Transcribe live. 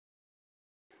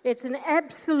It's an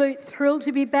absolute thrill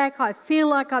to be back. I feel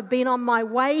like I've been on my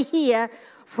way here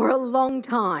for a long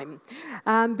time.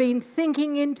 Been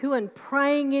thinking into and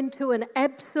praying into and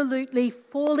absolutely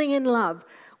falling in love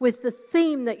with the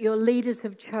theme that your leaders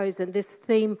have chosen, this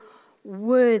theme,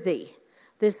 worthy.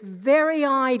 This very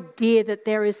idea that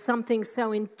there is something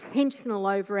so intentional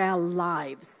over our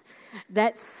lives,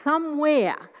 that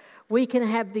somewhere we can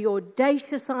have the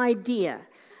audacious idea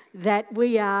that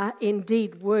we are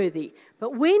indeed worthy.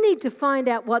 But we need to find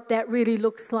out what that really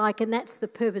looks like, and that's the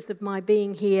purpose of my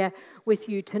being here with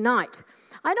you tonight.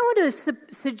 I don't want to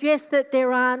suggest that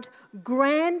there aren't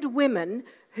grand women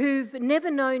who've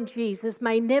never known Jesus,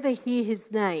 may never hear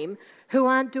his name, who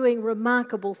aren't doing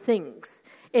remarkable things.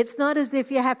 It's not as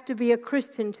if you have to be a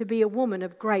Christian to be a woman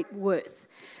of great worth.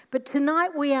 But tonight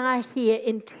we are here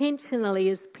intentionally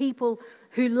as people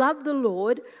who love the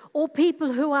Lord or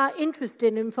people who are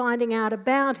interested in finding out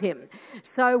about him.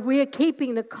 So we're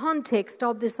keeping the context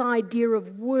of this idea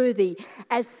of worthy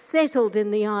as settled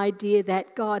in the idea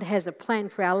that God has a plan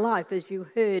for our life, as you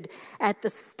heard at the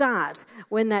start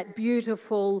when that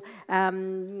beautiful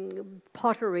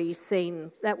pottery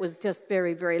scene, that was just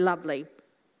very, very lovely.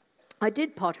 I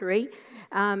did pottery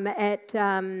at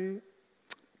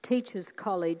Teachers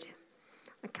College.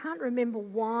 I can't remember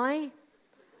why.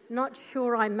 Not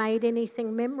sure I made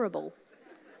anything memorable,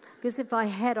 because if I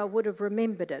had, I would have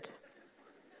remembered it.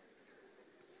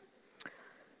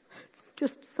 It's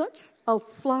just such a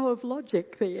flow of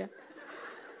logic there.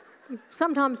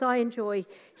 Sometimes I enjoy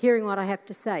hearing what I have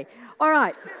to say. All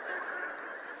right.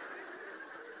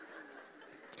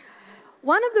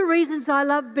 One of the reasons I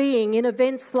love being in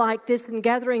events like this and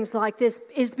gatherings like this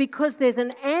is because there's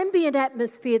an ambient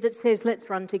atmosphere that says, let's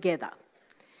run together.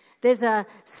 There's a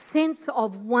sense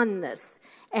of oneness,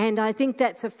 and I think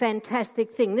that's a fantastic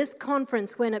thing. This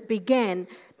conference, when it began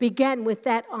with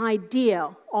that idea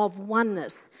of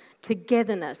oneness,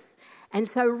 togetherness. And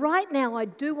so right now I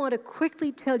do want to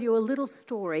quickly tell you a little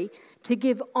story to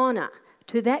give honour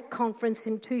to that conference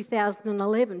in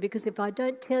 2011, because if I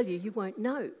don't tell you, you won't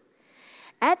know.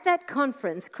 At that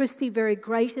conference, Christy very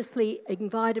graciously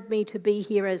invited me to be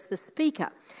here as the speaker.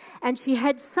 And she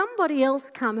had somebody else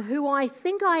come who I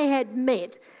think I had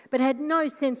met but had no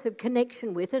sense of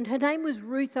connection with, and her name was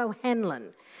Ruth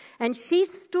O'Hanlon. And she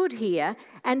stood here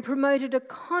and promoted a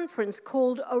conference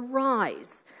called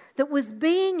Arise that was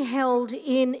being held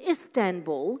in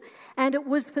Istanbul, and it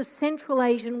was for Central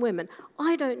Asian women.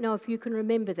 I don't know if you can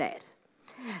remember that.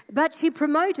 But she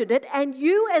promoted it, and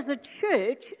you as a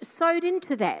church sowed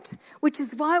into that, which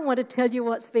is why I want to tell you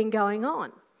what's been going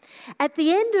on. At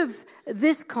the end of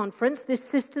this conference, this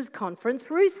sisters' conference,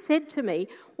 Ruth said to me,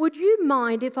 would you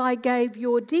mind if I gave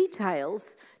your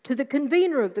details to the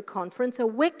convener of the conference, a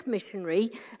WEC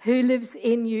missionary who lives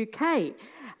in UK,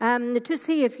 to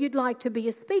see if you'd like to be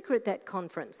a speaker at that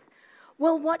conference?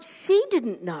 Well, what she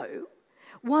didn't know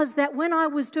was that when I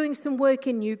was doing some work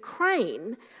in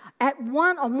Ukraine,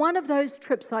 on one of those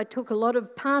trips, I took a lot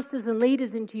of pastors and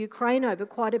leaders into Ukraine over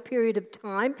quite a period of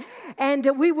time, and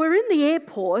we were in the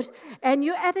airport, and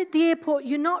you're at the airport,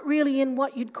 you're not really in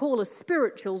what you'd call a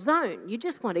spiritual zone. You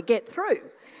just want to get through.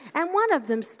 And one of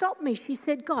them stopped me. She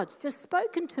said, God's just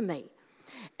spoken to me,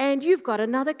 and you've got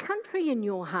another country in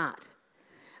your heart.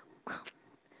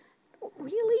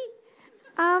 Really?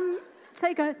 So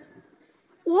you go,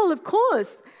 well, of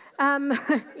course.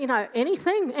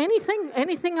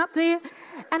 Anything up there.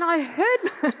 And I heard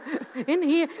in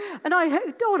here, and I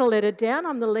heard, don't want to let her down,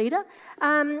 I'm the leader.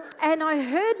 And I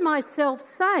heard myself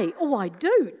say, oh, I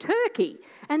do, Turkey.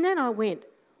 And then I went,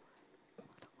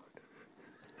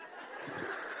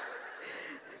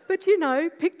 but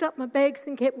picked up my bags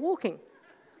and kept walking.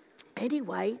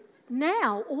 Anyway,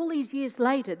 now, all these years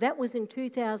later, that was in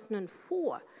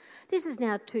 2004. This is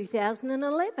now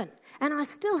 2011, and I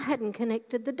still hadn't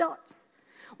connected the dots.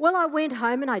 Well, I went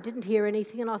home and I didn't hear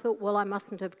anything, and I thought, well, I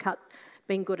mustn't have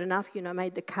been good enough,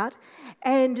 made the cut.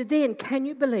 And then, can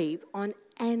you believe, on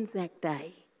Anzac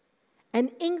Day, an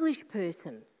English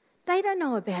person, they don't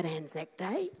know about Anzac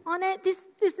Day. This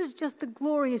is just the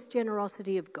glorious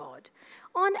generosity of God.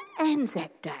 On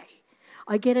Anzac Day,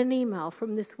 I get an email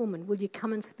from this woman, will you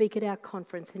come and speak at our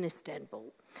conference in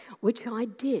Istanbul? Which I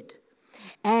did.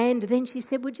 And then she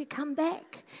said, would you come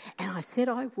back? And I said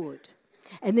I would.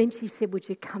 And then she said, would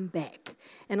you come back?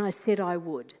 And I said I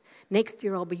would. Next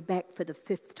year I'll be back for the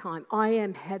 5th time. I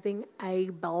am having a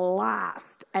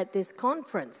blast at this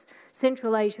conference.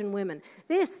 Central Asian women.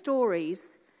 Their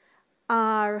stories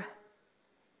are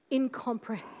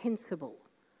incomprehensible.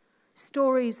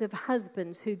 Stories of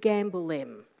husbands who gamble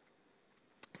them.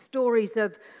 Stories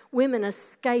of women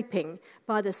escaping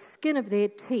by the skin of their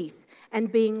teeth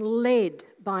and being led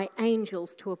by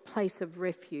angels to a place of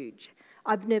refuge.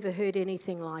 I've never heard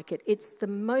anything like it. It's the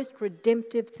most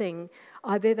redemptive thing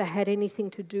I've ever had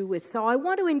anything to do with. So I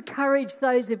want to encourage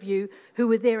those of you who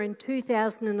were there in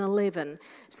 2011.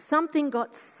 Something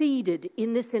got seeded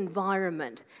in this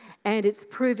environment, and it's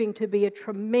proving to be a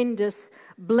tremendous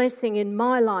blessing in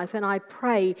my life, and I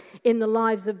pray in the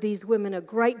lives of these women. A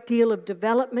great deal of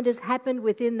development has happened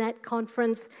within that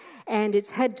conference, and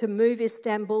it's had to move.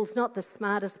 Istanbul's not the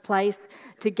smartest place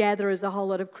to gather as a whole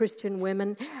lot of Christian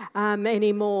women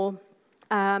anymore.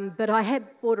 But I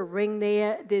have bought a ring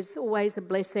there. There's always a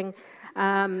blessing.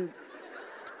 You've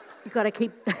got to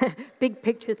keep big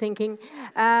picture thinking.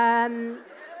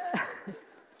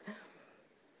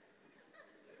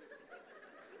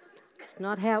 It's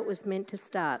not how it was meant to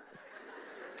start.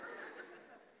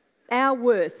 Our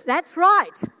worth. That's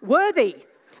right. Worthy.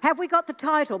 Have we got the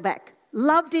title back?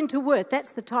 Loved into worth.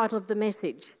 That's the title of the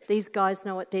message. These guys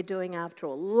know what they're doing after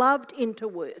all. Loved into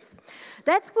worth.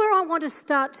 That's where I want to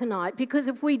start tonight, because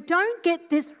if we don't get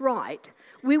this right,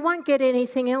 we won't get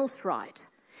anything else right.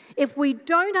 If we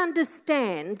don't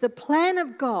understand the plan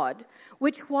of God,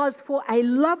 which was for a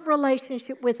love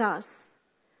relationship with us,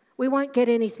 we won't get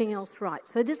anything else right.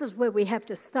 So this is where we have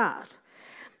to start.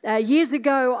 Years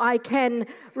ago, I can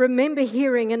remember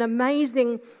hearing an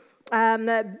amazing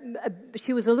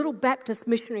she was a little Baptist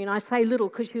missionary, and I say little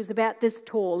because she was about this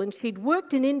tall, and she'd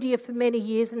worked in India for many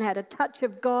years and had a touch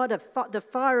of God, the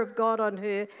fire of God on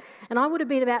her, and I would have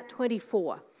been about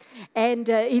 24, and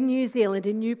in New Zealand,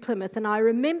 in New Plymouth, and I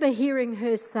remember hearing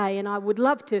her say, and I would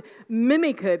love to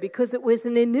mimic her because it was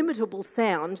an inimitable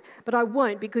sound, but I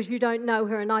won't because you don't know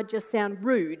her and I'd just sound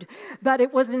rude, but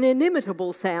it was an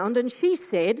inimitable sound, and she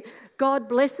said, God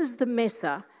blesses the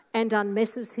messer and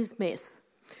unmesses his mess.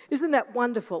 Isn't that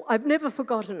wonderful? I've never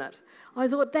forgotten it. I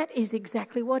thought that is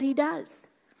exactly what he does.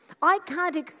 I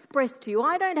can't express to you,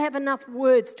 I don't have enough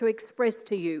words to express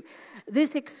to you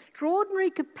this extraordinary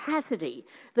capacity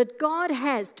that God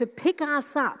has to pick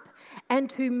us up and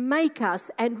to make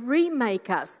us and remake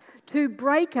us, to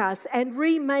break us and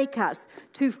remake us,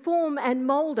 to form and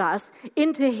mould us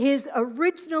into his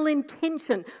original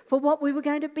intention for what we were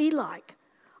going to be like.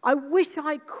 I wish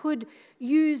I could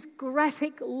use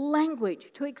graphic language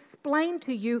to explain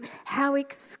to you how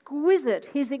exquisite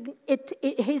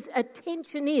his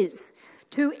attention is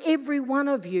to every one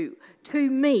of you, to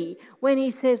me, when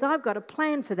he says, I've got a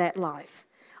plan for that life.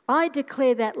 I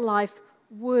declare that life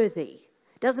worthy.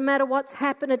 Doesn't matter what's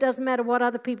happened, it doesn't matter what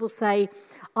other people say,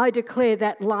 I declare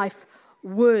that life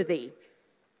worthy.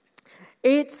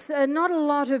 It's not a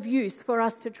lot of use for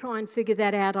us to try and figure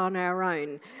that out on our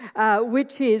own,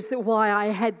 which is why I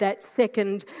had that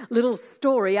second little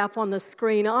story up on the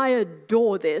screen. I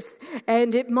adore this,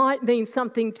 and it might mean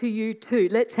something to you too.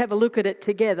 Let's have a look at it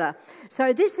together.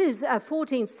 So this is a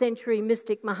 14th century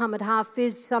mystic, Muhammad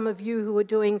Hafiz. Some of you who are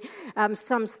doing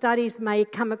some studies may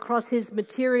come across his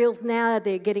materials now.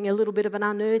 They're getting a little bit of an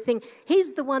unearthing.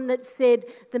 He's the one that said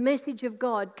the message of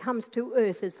God comes to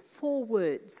earth as 4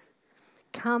 words.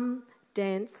 Come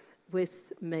dance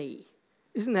with me.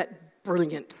 Isn't that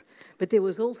brilliant? But there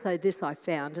was also this I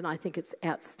found, and I think it's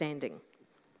outstanding.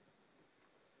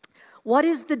 What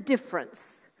is the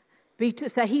difference?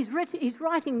 So he's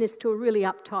writing this to a really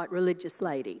uptight religious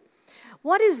lady.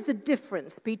 What is the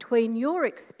difference between your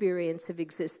experience of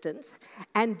existence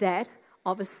and that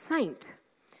of a saint?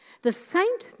 The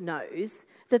saint knows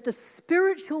that the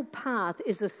spiritual path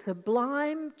is a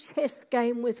sublime chess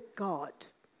game with God.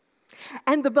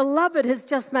 And the beloved has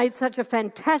just made such a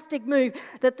fantastic move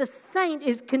that the saint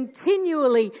is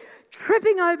continually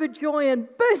tripping over joy and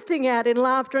bursting out in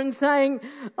laughter and saying,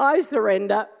 I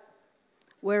surrender.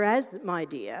 Whereas, my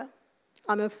dear,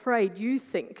 I'm afraid you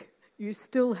think you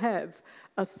still have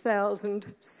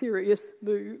 1,000 serious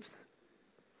moves.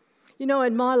 You know,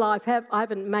 in my life, I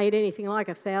haven't made anything like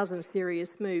 1,000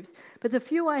 serious moves, but the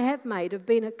few I have made have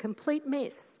been a complete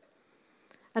mess.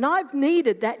 And I've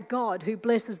needed that God who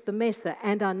blesses the messer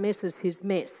and unmesses his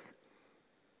mess.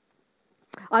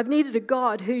 I've needed a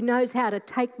God who knows how to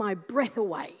take my breath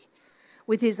away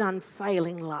with his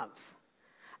unfailing love.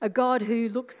 A God who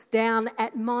looks down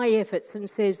at my efforts and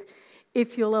says,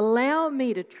 if you'll allow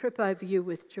me to trip over you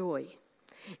with joy,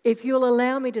 if you'll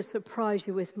allow me to surprise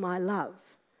you with my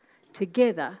love,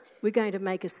 together we're going to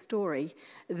make a story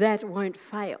that won't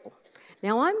fail.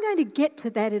 Now, I'm going to get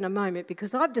to that in a moment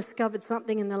because I've discovered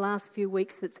something in the last few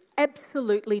weeks that's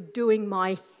absolutely doing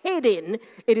my head in.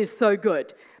 It is so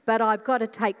good. But I've got to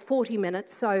take 40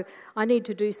 minutes, so I need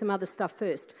to do some other stuff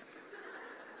first.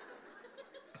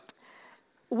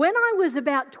 When I was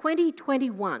about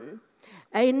 21,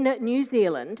 in New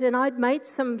Zealand, and I'd made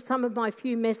some of my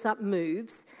few mess-up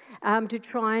moves to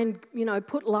try and,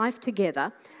 put life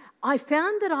together. I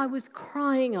found that I was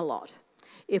crying a lot.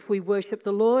 If we worshiped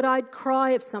the Lord, I'd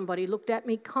cry. If somebody looked at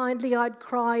me kindly, I'd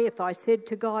cry. If I said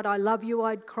to God, I love you,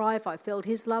 I'd cry. If I felt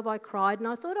his love, I cried. And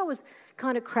I thought I was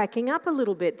kind of cracking up a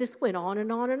little bit. This went on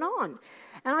and on and on.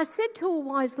 And I said to a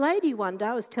wise lady one day,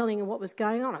 I was telling her what was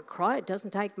going on. I cry, it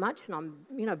doesn't take much, and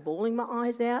I'm, bawling my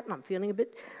eyes out, and I'm feeling a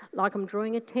bit like I'm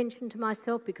drawing attention to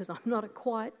myself because I'm not a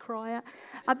quiet crier.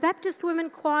 Are Baptist women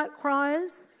quiet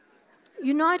criers?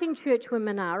 Uniting Church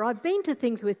women are. I've been to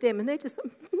things with them, and they're just...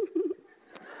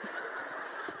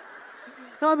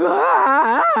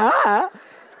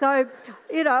 So,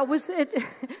 it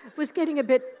was getting a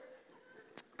bit...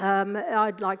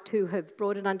 I'd like to have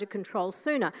brought it under control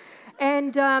sooner.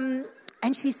 And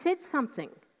she said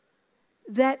something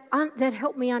that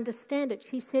helped me understand it.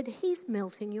 She said, he's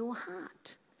melting your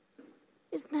heart.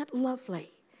 Isn't that lovely?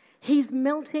 He's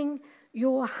melting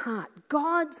your heart.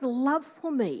 God's love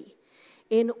for me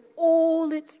in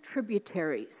all its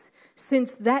tributaries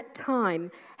since that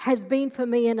time has been for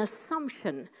me an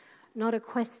assumption, not a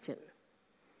question.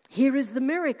 Here is the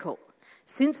miracle.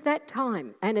 Since that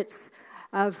time, and it's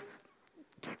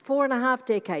 4.5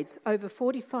 decades, over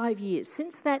 45 years,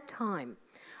 since that time,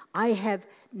 I have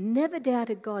never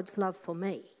doubted God's love for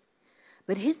me.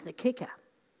 But here's the kicker.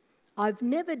 I've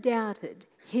never doubted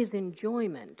his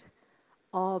enjoyment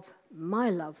of my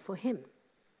love for him.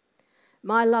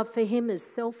 My love for him is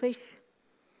selfish,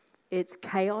 it's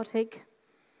chaotic,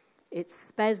 it's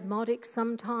spasmodic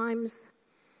sometimes,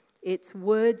 it's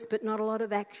words but not a lot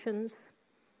of actions.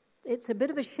 It's a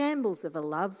bit of a shambles of a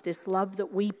love, this love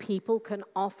that we people can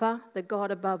offer, the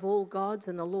God above all gods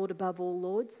and the Lord above all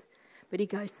lords. But he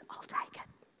goes, I'll take it.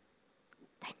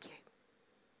 Thank you.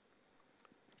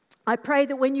 I pray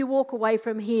that when you walk away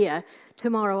from here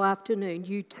tomorrow afternoon,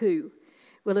 you too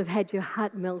will have had your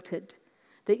heart melted,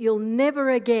 that you'll never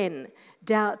again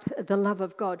doubt the love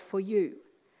of God for you,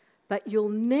 but you'll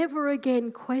never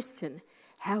again question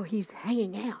how he's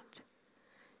hanging out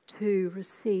to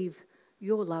receive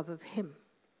your love of him.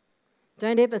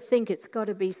 Don't ever think it's got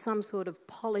to be some sort of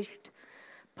polished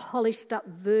up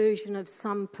version of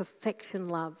some perfection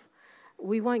love.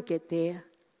 We won't get there.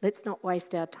 Let's not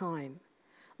waste our time.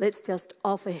 Let's just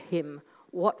offer him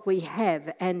what we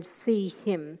have and see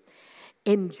him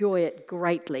enjoy it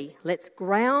greatly. Let's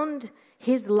ground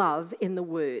his love in the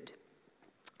word.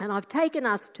 And I've taken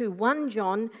us to 1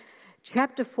 John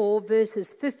chapter 4,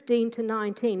 verses 15 to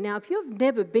 19. Now, if you've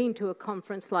never been to a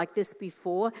conference like this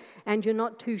before and you're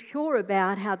not too sure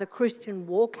about how the Christian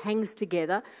walk hangs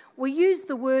together, we use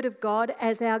the Word of God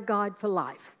as our guide for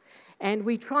life. And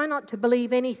we try not to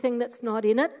believe anything that's not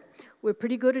in it. We're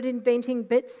pretty good at inventing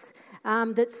bits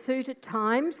that suit at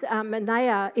times, and they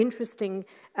are interesting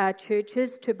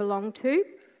churches to belong to.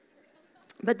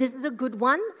 But this is a good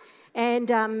one. And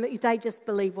they just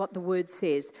believe what the word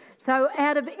says. So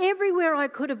out of everywhere I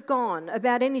could have gone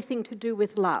about anything to do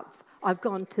with love, I've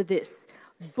gone to this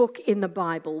book in the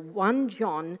Bible, 1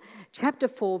 John chapter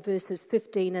 4, verses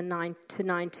 15 and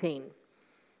 19.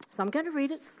 So I'm going to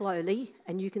read it slowly,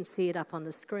 and you can see it up on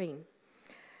the screen.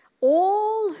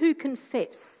 All who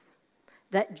confess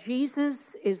that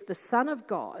Jesus is the Son of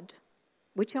God,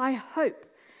 which I hope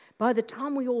by the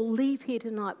time we all leave here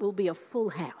tonight will be a full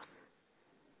house.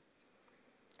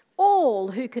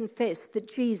 All who confess that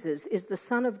Jesus is the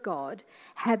Son of God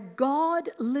have God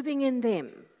living in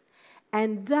them,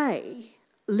 and they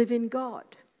live in God.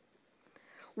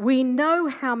 We know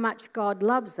how much God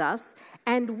loves us,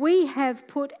 and we have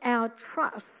put our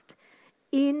trust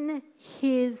in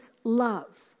his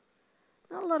love.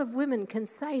 Not a lot of women can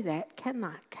say that, can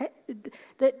they?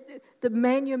 That the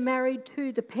man you're married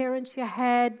to, the parents you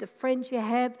had, the friends you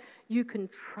have, you can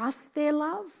trust their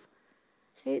love.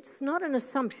 It's not an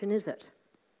assumption, is it?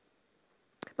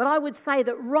 But I would say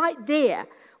that right there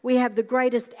we have the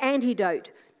greatest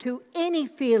antidote to any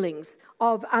feelings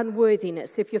of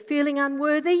unworthiness. If you're feeling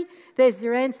unworthy, there's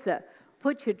your answer.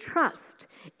 Put your trust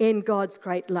in God's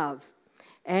great love.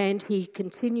 And he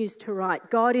continues to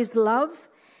write, God is love,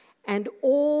 and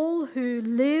all who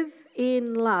live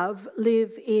in love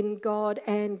live in God,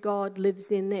 and God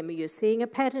lives in them. You're seeing a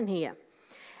pattern here.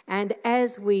 And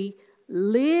as we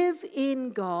live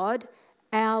in God,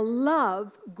 our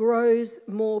love grows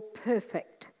more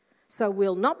perfect. So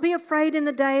we'll not be afraid in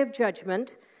the day of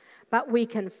judgment, but we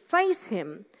can face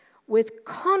him with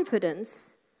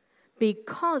confidence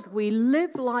because we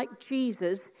live like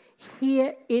Jesus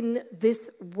here in this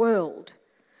world.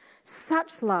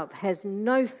 Such love has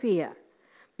no fear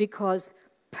because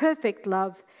perfect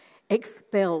love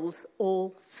expels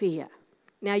all fear.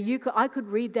 Now, I could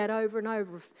read that over and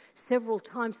over several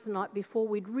times tonight before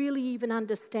we'd really even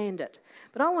understand it.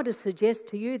 But I want to suggest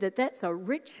to you that that's a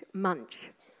rich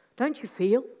munch. Don't you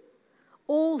feel?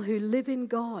 All who live in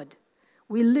God.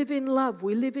 We live in love.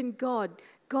 We live in God.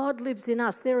 God lives in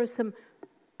us. There are some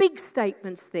big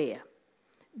statements there.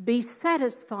 Be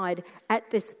satisfied at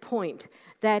this point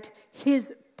that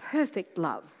his perfect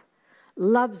love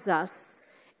loves us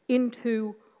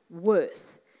into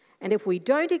worth. And if we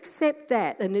don't accept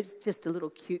that, and it's just a little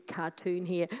cute cartoon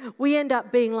here, we end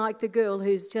up being like the girl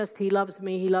who's just, he loves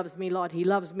me lot, he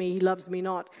loves me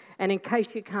not. And in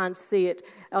case you can't see it,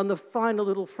 on the final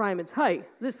little frame, it's, hey,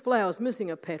 this flower's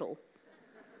missing a petal.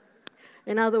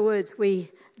 In other words, we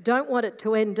don't want it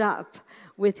to end up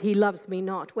with he loves me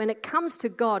not. When it comes to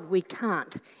God, we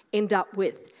can't end up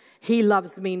with he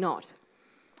loves me not.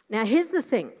 Now, here's the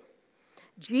thing.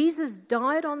 Jesus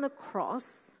died on the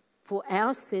cross for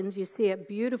our sins. You see a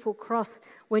beautiful cross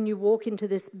when you walk into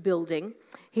this building.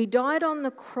 He died on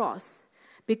the cross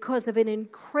because of an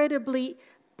incredibly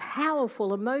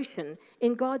powerful emotion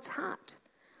in God's heart,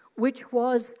 which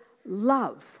was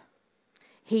love.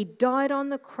 He died on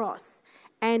the cross,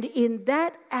 and in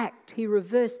that act, he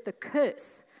reversed the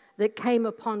curse that came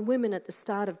upon women at the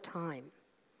start of time.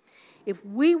 If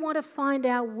we want to find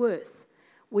our worth,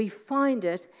 we find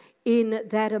it in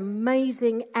that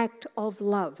amazing act of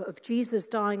love of Jesus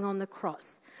dying on the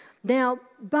cross. Now,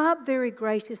 Barb very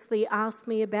graciously asked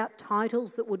me about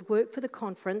titles that would work for the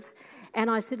conference, and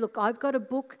I said, look, I've got a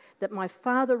book that my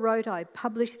father wrote. I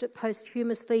published it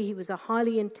posthumously. He was a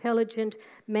highly intelligent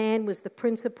man, was the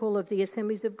principal of the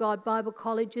Assemblies of God Bible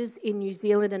colleges in New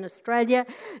Zealand and Australia.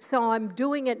 So I'm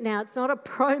doing it now. It's not a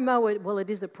promo. Well,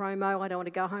 it is a promo. I don't want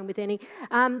to go home with any.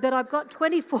 But I've got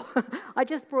 24. I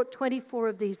just brought 24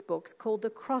 of these books called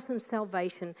The Cross and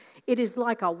Salvation. It is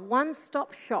like a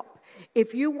one-stop shop.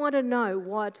 If you want to know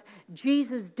what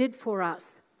Jesus did for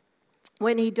us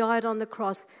when he died on the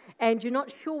cross, and you're not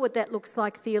sure what that looks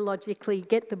like theologically,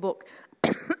 get the book.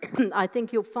 I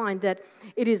think you'll find that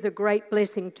it is a great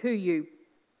blessing to you.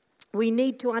 We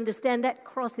need to understand that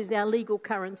cross is our legal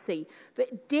currency for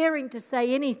daring to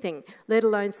say anything, let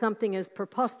alone something as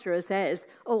preposterous as,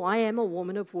 oh, I am a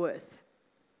woman of worth.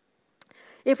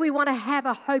 If we want to have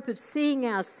a hope of seeing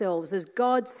ourselves as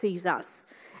God sees us,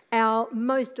 our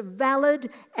most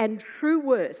valid and true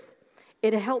worth,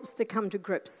 it helps to come to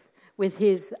grips with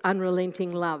his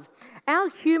unrelenting love. Our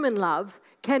human love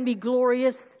can be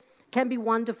glorious, can be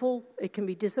wonderful, it can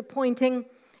be disappointing,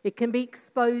 it can be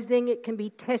exposing, it can be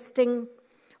testing,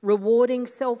 rewarding,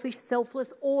 selfish,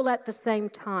 selfless, all at the same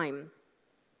time.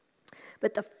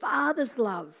 But the Father's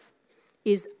love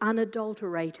is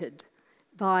unadulterated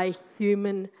by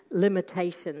human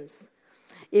limitations.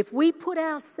 If we put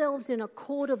ourselves in a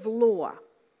court of law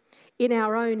in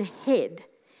our own head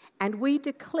and we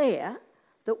declare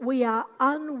that we are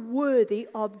unworthy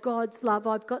of God's love,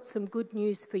 I've got some good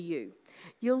news for you.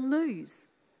 You'll lose.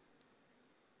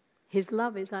 His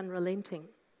love is unrelenting.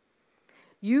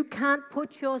 You can't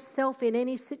put yourself in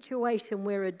any situation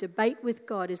where a debate with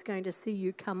God is going to see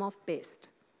you come off best.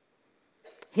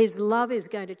 His love is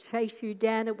going to chase you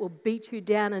down. It will beat you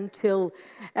down until,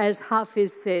 as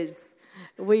Hafiz says,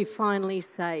 we finally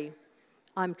say,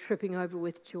 I'm tripping over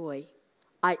with joy.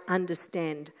 I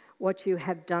understand what you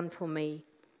have done for me.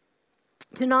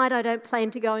 Tonight, I don't plan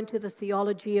to go into the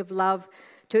theology of love.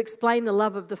 To explain the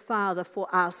love of the Father for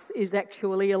us is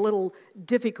actually a little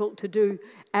difficult to do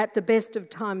at the best of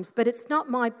times, but it's not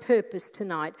my purpose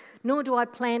tonight, nor do I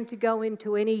plan to go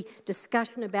into any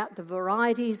discussion about the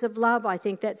varieties of love. I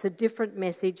think that's a different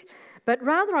message, but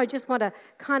rather I just want to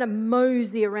kind of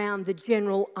mosey around the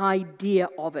general idea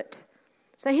of it.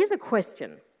 So here's a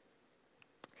question.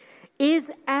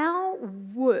 Is our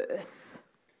worth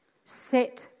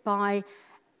set by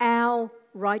our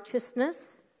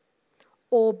righteousness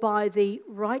or by the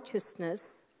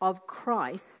righteousness of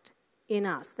Christ in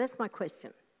us? That's my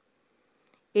question.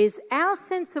 Is our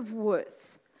sense of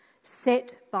worth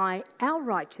set by our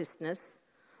righteousness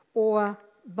or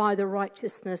by the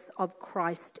righteousness of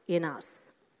Christ in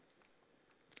us?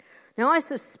 Now, I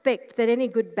suspect that any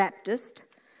good Baptist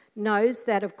knows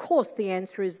that, of course, the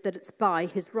answer is that it's by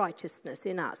his righteousness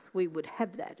in us. We would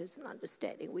have that as an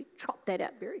understanding. We trot that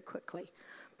out very quickly.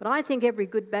 But I think every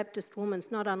good Baptist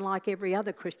woman's not unlike every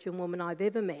other Christian woman I've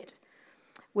ever met,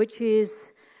 which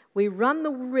is we run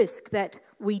the risk that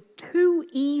we too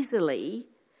easily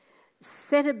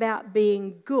set about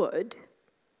being good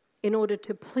in order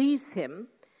to please him,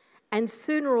 and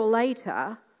sooner or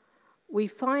later we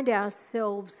find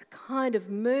ourselves kind of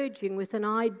merging with an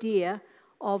idea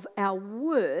of our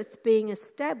worth being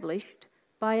established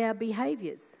by our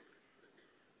behaviours.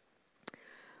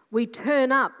 We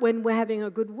turn up when we're having a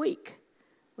good week.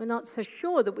 We're not so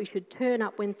sure that we should turn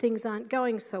up when things aren't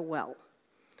going so well.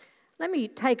 Let me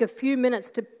take a few minutes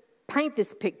to paint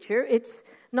this picture. It's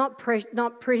not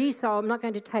pretty, so I'm not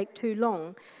going to take too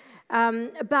long.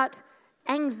 But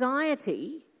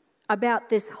anxiety about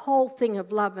this whole thing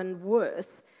of love and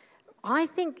worth, I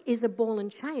think, is a ball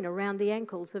and chain around the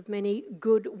ankles of many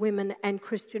good women and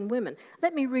Christian women.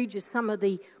 Let me read you some of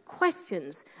the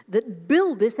questions that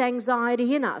build this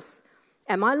anxiety in us.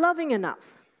 Am I loving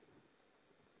enough?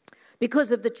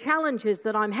 Because of the challenges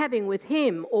that I'm having with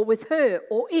him or with her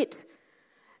or it.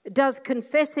 Does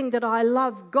confessing that I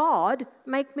love God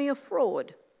make me a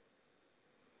fraud?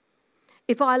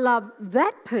 If I love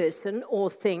that person or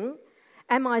thing,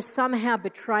 am I somehow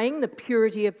betraying the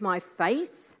purity of my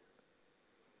faith?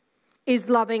 Is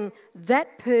loving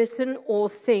that person or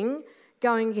thing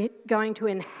going to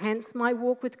enhance my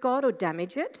walk with God or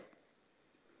damage it?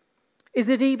 Is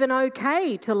it even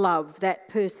okay to love that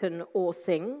person or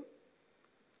thing?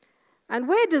 And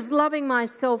where does loving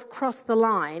myself cross the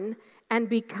line and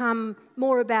become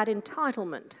more about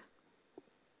entitlement?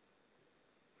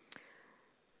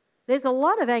 There's a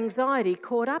lot of anxiety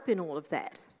caught up in all of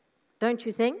that, don't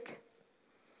you think?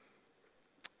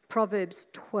 Proverbs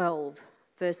 12,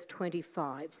 verse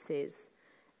 25 says,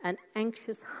 "An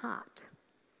anxious heart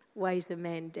weighs a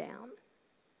man down."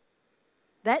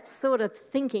 That sort of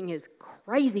thinking is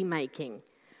crazy making,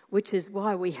 which is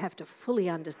why we have to fully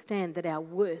understand that our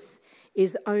worth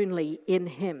is only in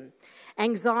him.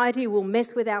 Anxiety will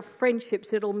mess with our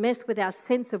friendships, it'll mess with our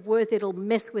sense of worth, it'll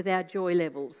mess with our joy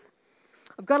levels.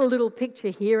 I've got a little picture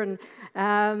here and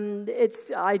I'm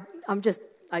just,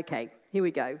 okay, here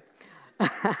we go.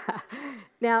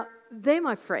 Now, they're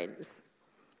my friends.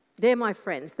 They're my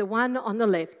friends. The one on the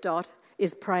left, Dot,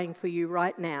 is praying for you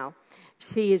right now.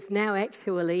 She is now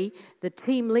actually the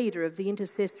team leader of the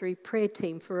intercessory prayer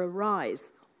team for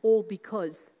Arise, all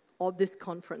because of this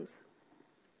conference.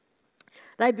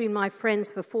 They've been my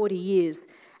friends for 40 years,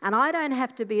 and I don't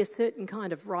have to be a certain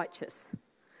kind of righteous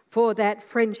for that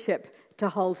friendship to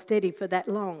hold steady for that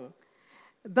long.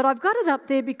 But I've got it up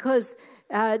there because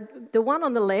the one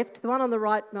on the left, the one on the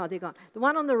right, no, they're gone. The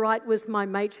one on the right was my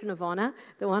matron of honour.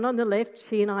 The one on the left,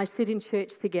 she and I sit in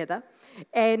church together.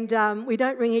 And we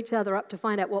don't ring each other up to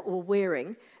find out what we're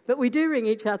wearing, but we do ring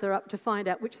each other up to find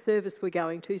out which service we're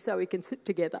going to so we can sit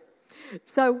together.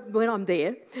 So when I'm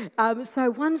there,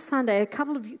 so one Sunday,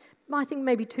 I think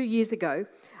maybe 2 years ago,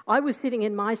 I was sitting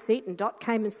in my seat and Dot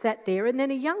came and sat there, and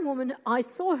then a young woman, I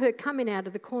saw her coming out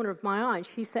of the corner of my eye, and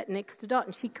she sat next to Dot,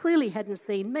 and she clearly hadn't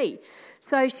seen me.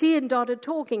 So she and Dot are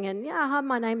talking, and, yeah, hi,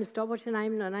 my name is Dot, what's your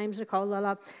name? My name's Nicole, la,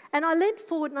 la. And I leant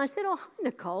forward and I said, oh, hi,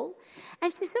 Nicole.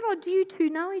 And she said, oh, do you two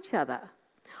know each other?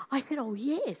 I said, oh,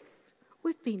 yes,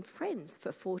 we've been friends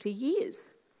for 40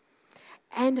 years.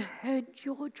 And her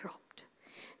jaw dropped.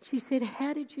 She said,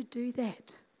 how did you do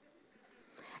that?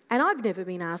 And I've never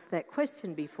been asked that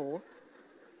question before.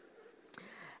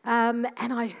 And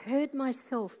I heard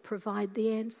myself provide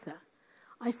the answer.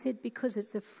 I said, because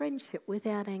it's a friendship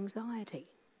without anxiety.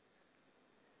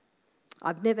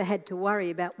 I've never had to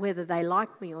worry about whether they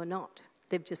like me or not.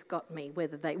 They've just got me,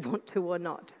 whether they want to or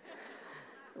not.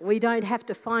 We don't have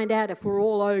to find out if we're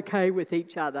all okay with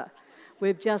each other.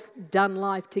 We've just done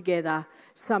life together,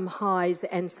 some highs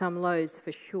and some lows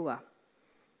for sure.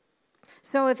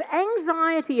 So if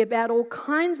anxiety about all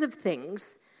kinds of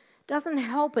things doesn't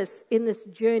help us in this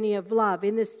journey of love,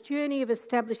 in this journey of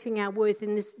establishing our worth,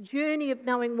 in this journey of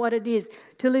knowing what it is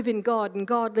to live in God and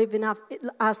God live in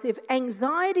us, if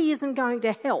anxiety isn't going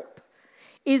to help,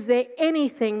 is there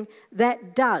anything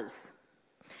that does?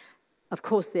 Of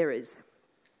course there is.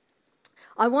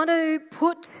 I want to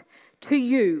put to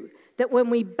you that when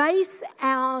we base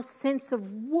our sense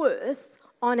of worth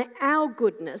on our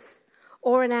goodness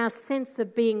or in our sense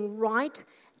of being right,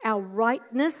 our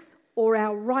rightness or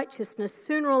our righteousness,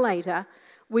 sooner or later,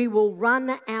 we will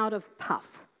run out of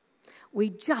puff. We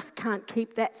just can't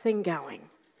keep that thing going.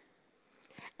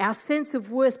 Our sense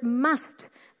of worth must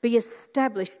be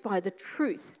established by the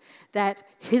truth that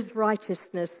his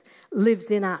righteousness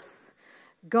lives in us.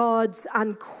 God's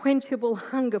unquenchable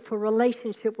hunger for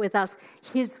relationship with us,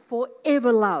 his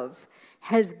forever love,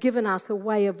 has given us a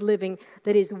way of living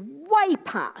that is way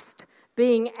past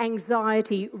being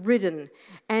anxiety-ridden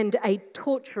and a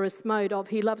torturous mode of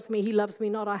he loves me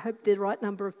not, I hope the right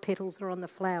number of petals are on the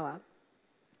flower.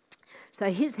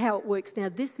 So here's how it works. Now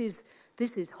this is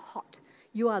hot.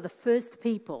 You are the first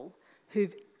people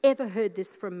who've ever heard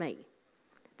this from me.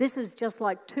 This is just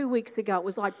like 2 weeks ago. It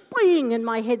was like bling, and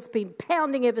my head's been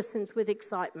pounding ever since with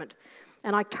excitement.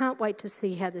 And I can't wait to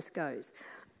see how this goes.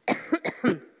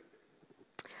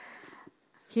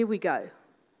 Here we go.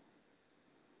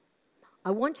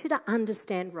 I want you to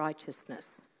understand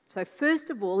righteousness. So first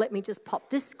of all, let me just pop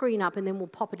this screen up and then we'll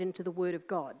pop it into the Word of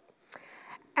God.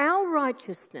 Our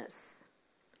righteousness,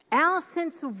 our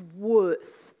sense of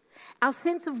worth, our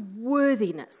sense of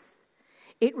worthiness,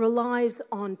 it relies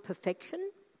on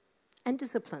perfection and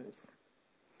disciplines.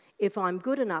 If I'm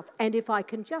good enough and if I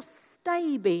can just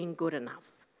stay being good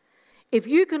enough, if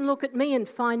you can look at me and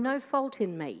find no fault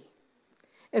in me,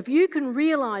 if you can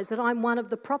realise that I'm one of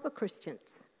the proper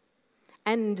Christians,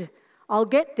 and I'll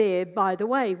get there, by the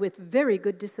way, with very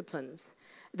good disciplines,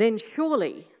 then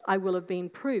surely I will have been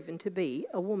proven to be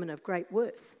a woman of great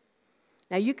worth.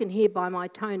 Now, you can hear by my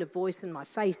tone of voice and my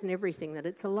face and everything that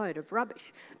it's a load of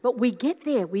rubbish. But we get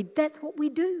there. That's what we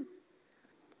do.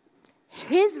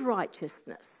 His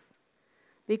righteousness,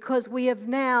 because we have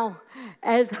now,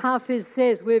 as Hafiz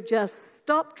says, we've just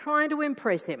stopped trying to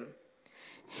impress him.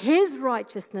 His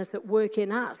righteousness at work in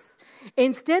us,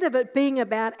 instead of it being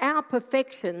about our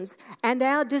perfections and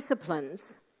our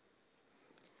disciplines,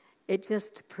 it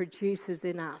just produces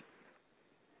in us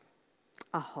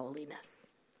a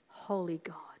holiness, holy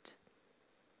God.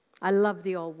 I love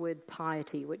the old word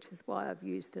piety, which is why I've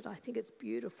used it. I think it's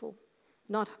beautiful.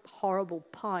 Not horrible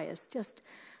pious, just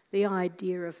the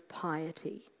idea of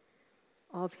piety,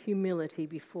 of humility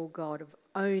before God, of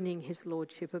owning his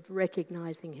lordship, of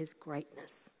recognising his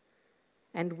greatness,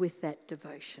 and with that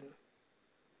devotion.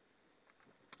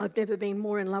 I've never been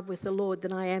more in love with the Lord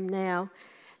than I am now,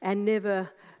 and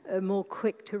never more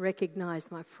quick to recognise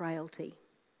my frailty.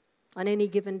 On any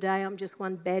given day, I'm just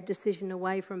one bad decision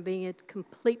away from being a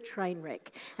complete train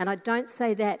wreck. And I don't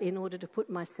say that in order to put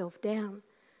myself down.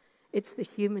 It's the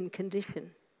human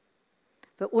condition.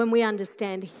 But when we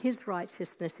understand his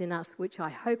righteousness in us, which I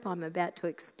hope I'm about to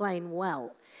explain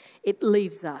well, it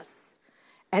leaves us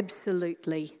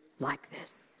absolutely like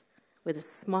this, with a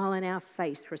smile on our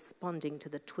face responding to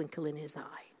the twinkle in his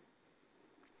eye.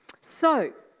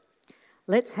 So,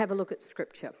 let's have a look at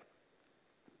Scripture.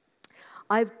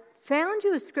 I've found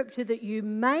you a Scripture that you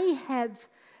may have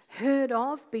heard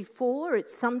of before.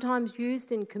 It's sometimes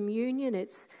used in communion.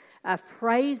 It's a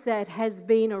phrase that has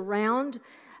been around,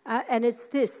 and it's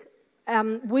this.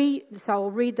 So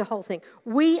I'll read the whole thing.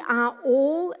 We are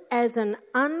all as an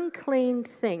unclean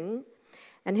thing,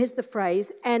 and here's the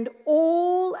phrase, and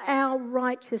all our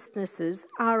righteousnesses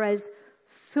are as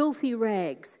filthy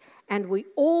rags, and we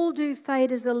all do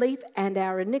fade as a leaf, and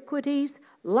our iniquities,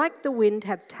 like the wind,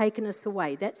 have taken us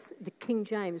away. That's the King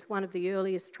James, one of the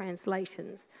earliest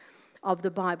translations of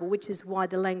the Bible, which is why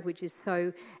the language is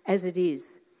so as it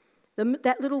is.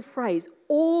 That little phrase,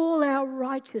 all our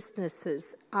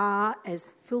righteousnesses are as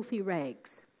filthy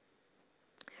rags.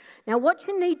 Now, what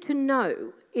you need to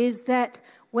know is that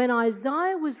when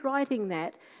Isaiah was writing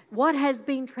that, what has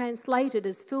been translated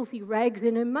as filthy rags,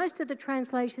 and in most of the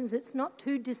translations it's not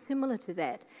too dissimilar to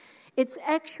that. It's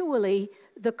actually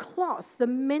the cloth, the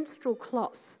menstrual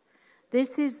cloth.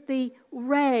 This is the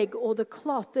rag or the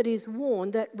cloth that is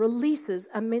worn that releases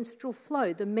a menstrual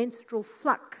flow. The menstrual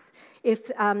flux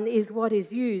is what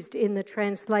is used in the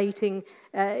translating,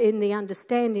 in the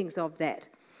understandings of that.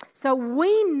 So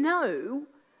we know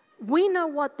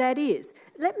what that is.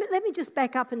 Let me just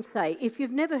back up and say, if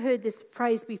you've never heard this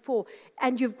phrase before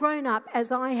and you've grown up,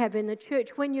 as I have in the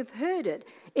church, when you've heard it,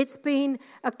 it's been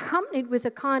accompanied with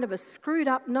a kind of a screwed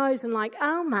up nose and like,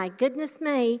 oh my goodness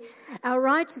me, our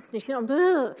righteousness,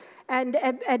 ugh. And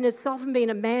it's often been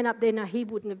a man up there, no, he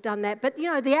wouldn't have done that. But,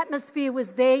 the atmosphere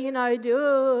was there,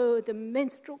 the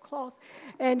menstrual cloth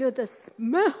and the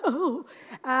smell.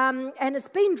 And it's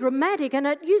been dramatic, and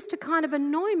it used to kind of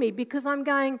annoy me because I'm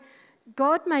going,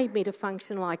 God made me to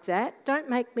function like that. Don't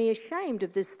make me ashamed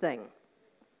of this thing.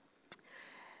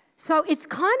 So it's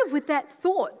kind of with that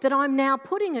thought that I'm now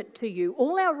putting it to you.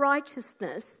 All our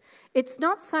righteousness, it's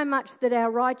not so much that our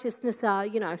righteousness are,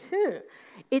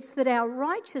 it's that our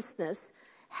righteousness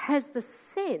has the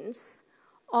sense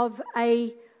of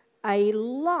a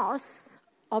loss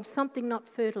of something not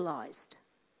fertilised.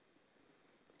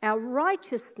 Our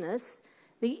righteousness,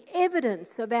 the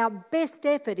evidence of our best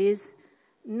effort is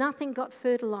nothing got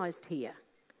fertilised here.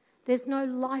 There's no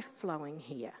life flowing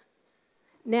here.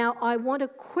 Now, I want to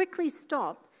quickly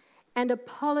stop and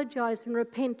apologise and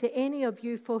repent to any of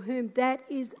you for whom that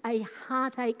is a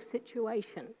heartache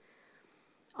situation.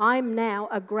 I'm now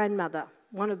a grandmother,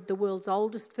 one of the world's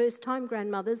oldest first-time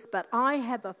grandmothers, but I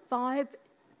have a 5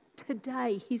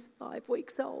 today. He's 5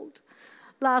 weeks old.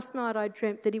 Last night I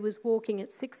dreamt that he was walking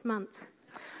at 6 months.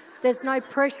 There's no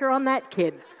pressure on that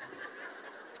kid.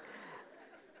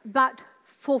 But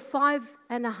for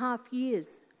 5.5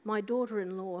 years, my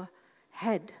daughter-in-law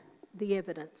had the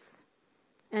evidence.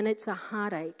 And it's a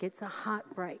heartache, it's a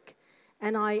heartbreak.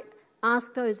 And I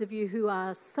ask those of you who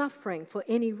are suffering for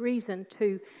any reason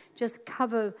to just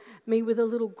cover me with a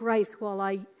little grace while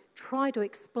I try to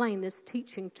explain this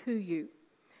teaching to you.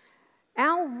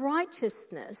 Our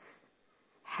righteousness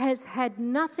has had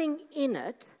nothing in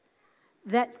it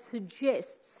that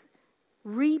suggests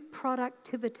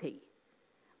reproductivity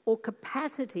or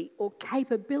capacity or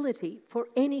capability for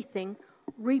anything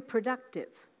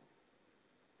reproductive.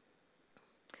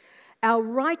 Our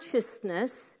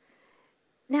righteousness,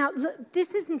 now look,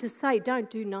 this isn't to say don't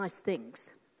do nice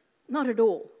things, not at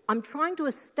all. I'm trying to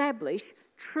establish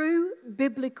true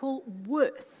biblical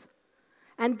worth,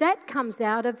 and that comes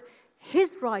out of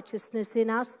His righteousness in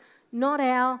us, not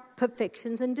our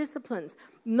perfections and disciplines,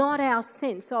 not our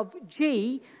sense of,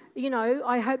 gee, you know,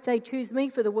 I hope they choose me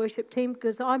for the worship team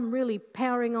because I'm really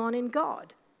powering on in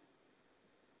God.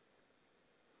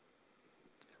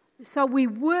 So we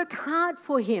work hard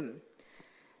for Him,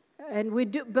 and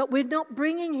but we're not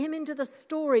bringing Him into the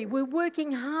story. We're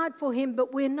working hard for Him,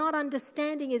 but we're not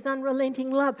understanding His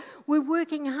unrelenting love. We're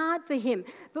working hard for Him,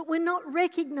 but we're not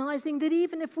recognizing that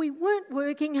even if we weren't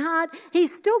working hard,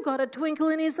 He's still got a twinkle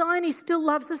in His eye and He still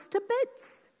loves us to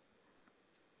bits.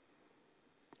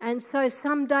 And so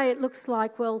someday it looks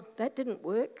like, well, that didn't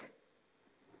work.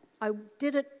 I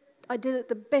did it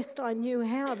the best I knew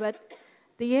how, but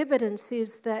the evidence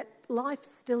is that life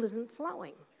still isn't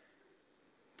flowing.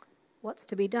 What's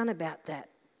to be done about that?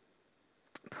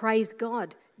 Praise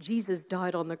God, Jesus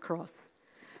died on the cross.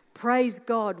 Praise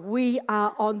God, we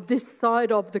are on this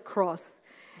side of the cross.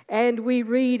 And we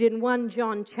read in 1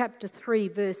 John chapter 3,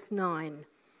 verse 9,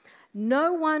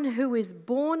 "No one who is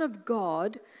born of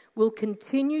God will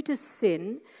continue to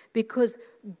sin because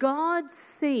God's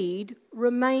seed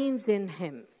remains in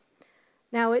him."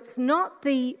 Now, it's not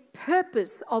the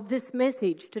purpose of this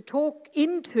message to talk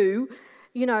into,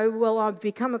 you know, well, I've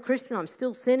become a Christian, I'm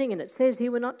still sinning, and it says here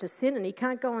we're not to sin, and he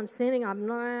can't go on sinning.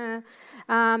 Do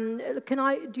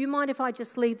you mind if I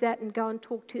just leave that and go and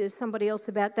talk to somebody else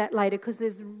about that later? Because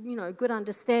there's, you know, good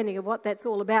understanding of what that's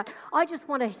all about. I just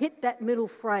want to hit that middle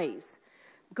phrase.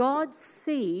 God's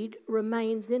seed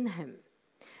remains in him.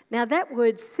 Now, that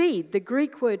word seed, the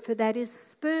Greek word for that is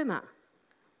sperma.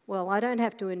 Well, I don't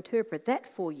have to interpret that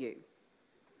for you.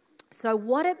 So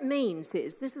what it means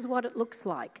is, this is what it looks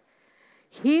like.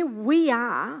 Here we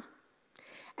are,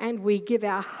 and we give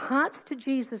our hearts to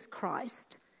Jesus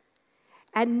Christ,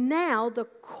 and now the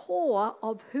core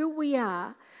of who we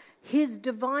are, his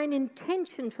divine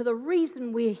intention for the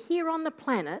reason we're here on the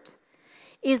planet,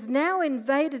 is now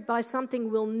invaded by something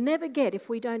we'll never get if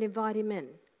we don't invite him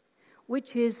in,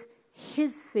 which is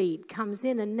his seed comes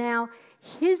in, and now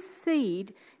his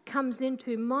seed comes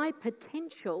into my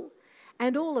potential,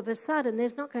 and all of a sudden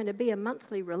there's not going to be a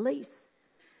monthly release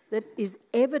that is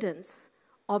evidence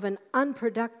of an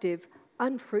unproductive,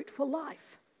 unfruitful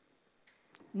life.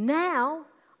 Now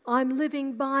I'm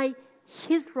living by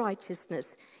his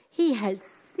righteousness. He has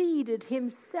seeded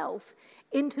himself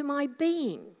into my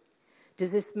being.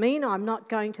 Does this mean I'm not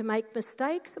going to make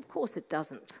mistakes? Of course it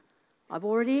doesn't. I've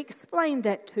already explained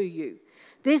that to you.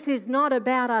 This is not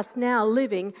about us now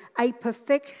living a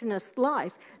perfectionist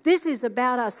life. This is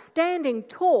about us standing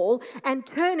tall and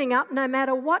turning up no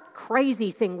matter what crazy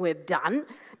thing we've done,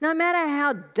 no matter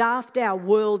how daft our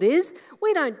world is.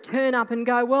 We don't turn up and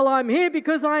go, well, I'm here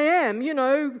because I am, you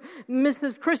know,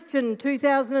 Mrs. Christian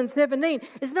 2017.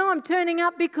 It's no, I'm turning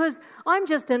up because I'm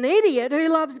just an idiot who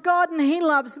loves God and he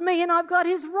loves me, and I've got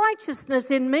his righteousness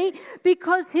in me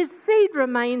because his seed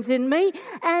remains in me,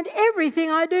 and everything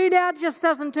I do now just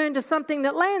doesn't turn to something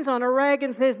that lands on a rag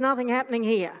and says nothing happening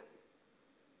here.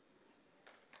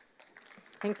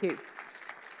 Thank you.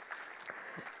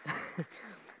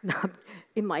 No,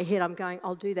 in my head I'm going,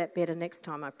 I'll do that better next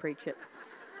time I preach it.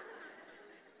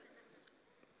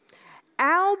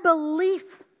 Our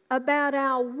belief about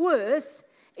our worth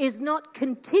is not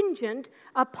contingent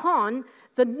upon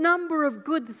the number of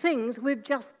good things we've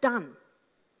just done.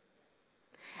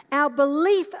 Our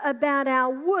belief about our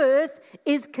worth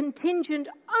is contingent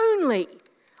only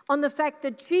on the fact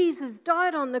that Jesus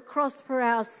died on the cross for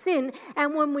our sin,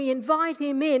 and when we invite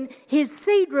him in, his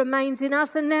seed remains in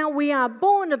us, and now we are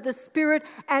born of the Spirit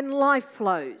and life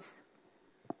flows.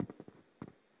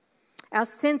 Our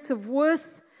sense of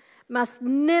worth must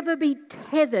never be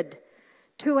tethered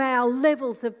to our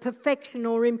levels of perfection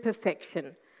or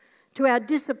imperfection, to our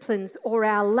disciplines or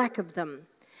our lack of them.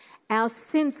 Our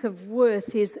sense of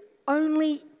worth is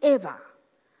only ever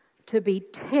to be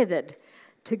tethered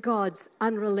to God's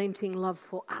unrelenting love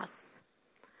for us.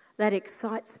 That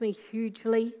excites me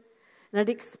hugely, and it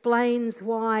explains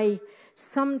why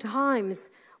sometimes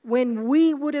when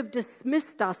we would have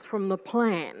dismissed us from the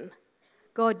plan,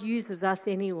 God uses us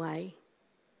anyway.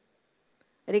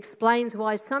 It explains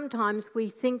why sometimes we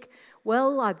think,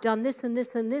 well, I've done this and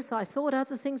this and this. I thought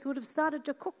other things would have started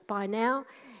to cook by now,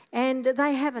 and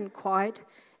they haven't quite.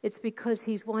 It's because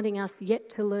he's wanting us yet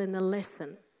to learn the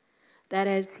lesson that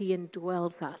as he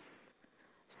indwells us,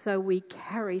 so we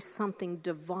carry something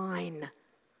divine.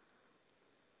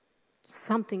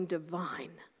 Something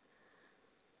divine.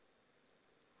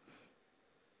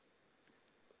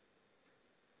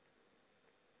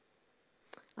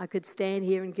 I could stand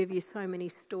here and give you so many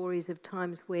stories of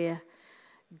times where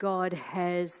God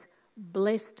has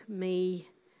blessed me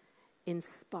in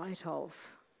spite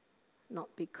of,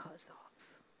 not because of.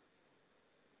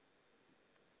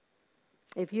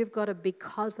 If you've got a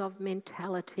because of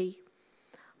mentality,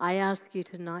 I ask you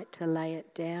tonight to lay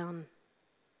it down.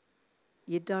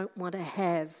 You don't want to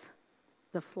have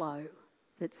the flow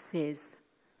that says,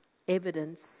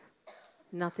 evidence,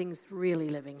 nothing's really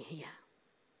living here.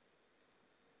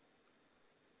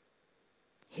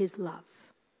 His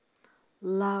love,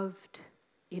 loved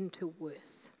into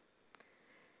worth.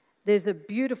 There's a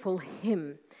beautiful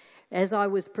hymn. As I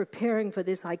was preparing for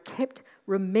this, I kept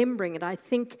remembering it. I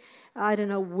don't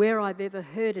know where I've ever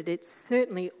heard it. It's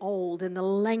certainly old, and the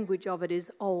language of it is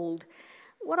old.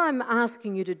 What I'm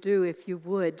asking you to do, if you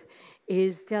would,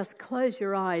 is just close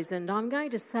your eyes, and I'm going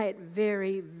to say it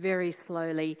very, very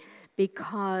slowly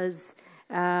because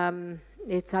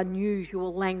it's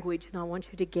unusual language, and I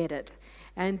want you to get it.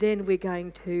 And then we're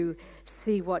going to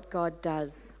see what God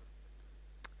does.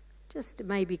 Just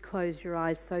maybe close your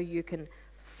eyes so you can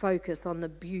focus on the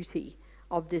beauty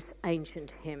of this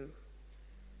ancient hymn.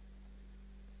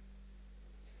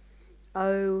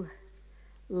 Oh,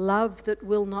 love that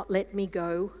will not let me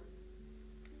go,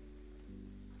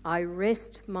 I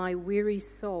rest my weary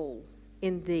soul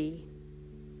in thee.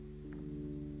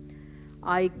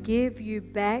 I give you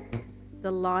back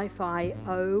the life I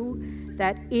owe,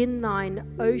 that in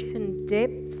thine ocean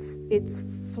depths its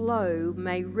flow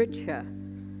may richer,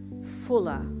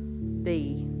 fuller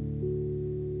be.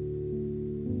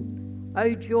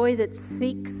 O joy that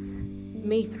seeks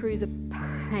me through the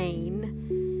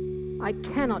pain, I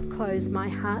cannot close my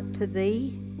heart to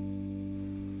thee.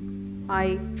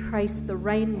 I trace the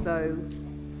rainbow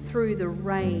through the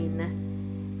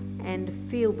rain and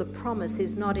feel the promise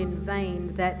is not in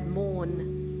vain, that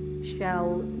morn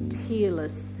shall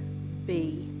tearless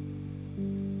be.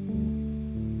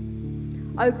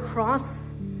 O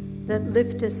cross that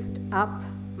liftest up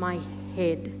my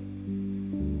head,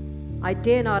 I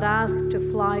dare not ask to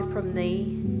fly from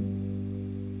thee.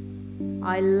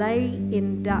 I lay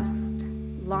in dust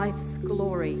life's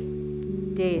glory,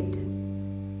 dead,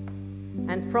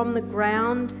 and from the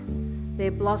ground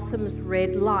there blossoms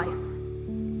red life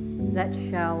that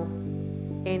shall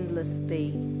endless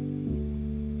be.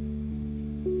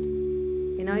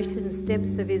 In ocean's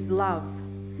depths of his love,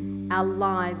 our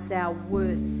lives, our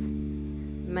worth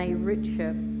may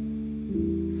richer,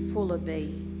 fuller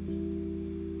be.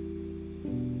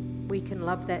 We can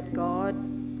love that God.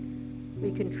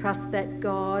 We can trust that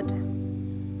God.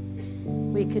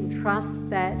 We can trust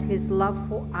that his love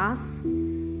for us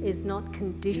is not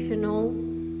conditional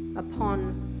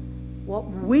upon what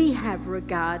we have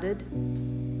regarded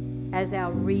as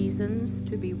our reasons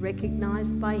to be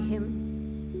recognized by him.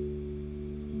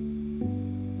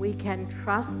 We can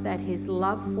trust that his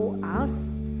love for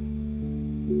us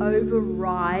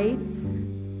overrides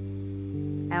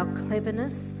our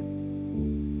cleverness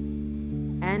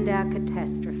and our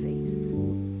catastrophes.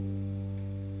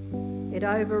 It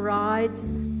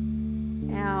overrides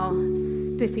our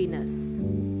spiffiness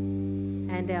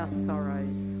and our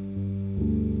sorrows.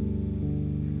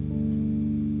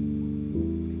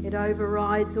 It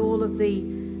overrides all of the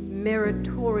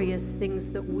meritorious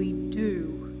things that we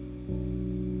do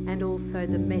and also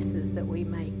the messes that we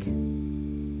make.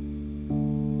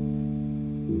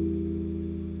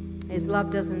 His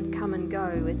love doesn't come and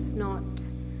go. It's not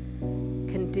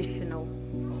conditional.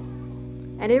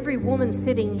 And every woman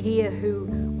sitting here who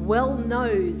well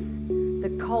knows the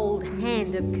cold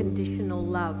hand of conditional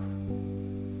love,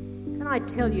 can I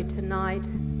tell you tonight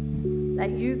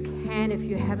that you can, if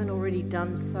you haven't already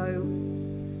done so,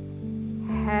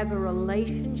 have a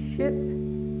relationship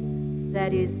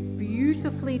that is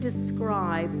beautifully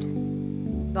described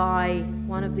by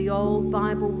one of the old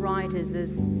Bible writers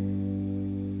as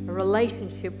a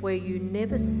relationship where you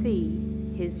never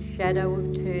see his shadow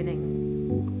of turning.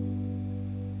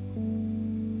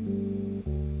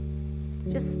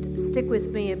 Just stick with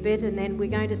me a bit, and then we're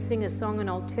going to sing a song and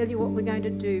I'll tell you what we're going to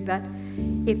do. But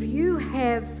if you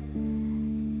have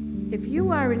If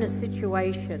you are in a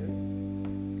situation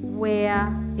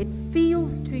where it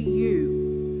feels to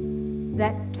you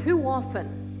that too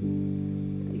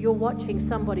often you're watching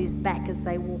somebody's back as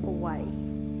they walk away,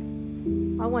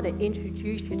 I want to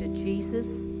introduce you to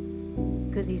Jesus,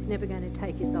 because he's never going to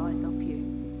take his eyes off you.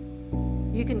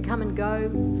 You can come and go,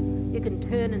 you can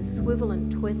turn and swivel and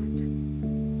twist,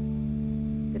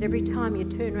 but every time you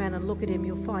turn around and look at him,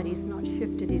 you'll find he's not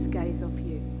shifted his gaze off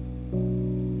you.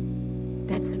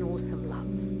 That's an awesome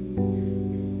love.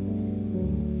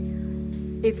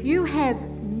 If you have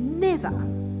never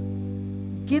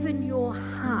given your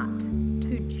heart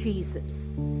to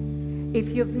Jesus, if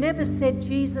you've never said,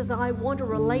 Jesus, I want a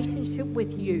relationship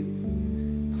with you,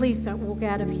 please don't walk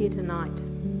out of here tonight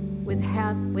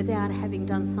without having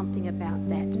done something about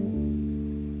that.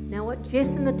 Now, what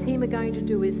Jess and the team are going to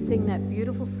do is sing that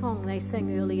beautiful song they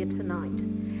sang earlier tonight.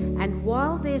 And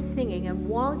while they're singing and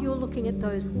while you're looking at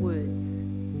those words,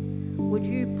 would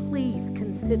you please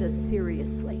consider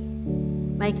seriously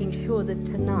making sure that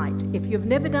tonight, if you've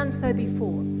never done so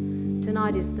before,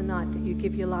 tonight is the night that you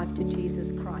give your life to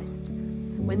Jesus Christ.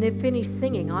 When they've finished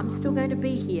singing, I'm still going to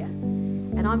be here,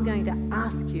 and I'm going to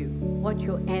ask you what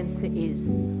your answer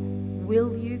is.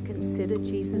 Will you consider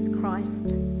Jesus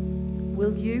Christ?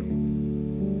 Will you?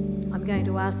 I'm going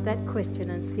to ask that question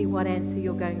and see what answer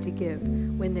you're going to give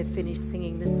when they've finished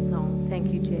singing this song.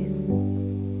 Thank you, Jess.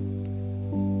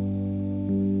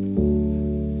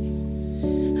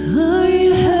 Are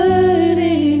you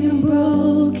hurting and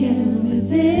broken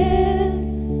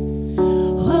within?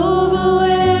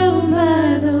 Overwhelmed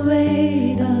by the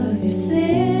weight of your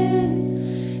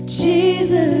sin?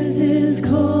 Jesus is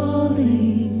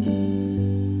calling.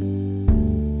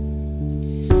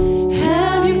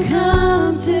 Have you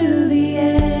come to the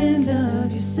end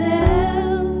of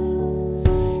yourself?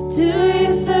 Do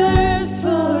you thirst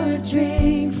for a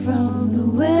drink from the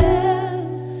well?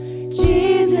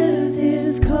 Jesus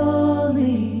is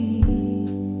calling.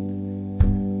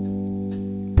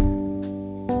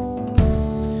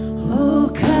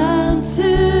 Oh, come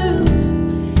to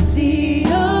the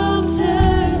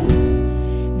altar.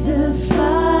 The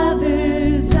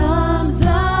Father's arms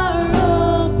are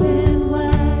open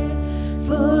wide.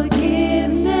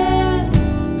 Forgiveness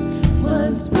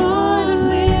was born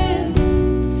with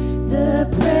the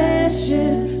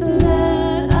precious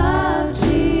blood of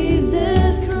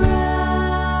Jesus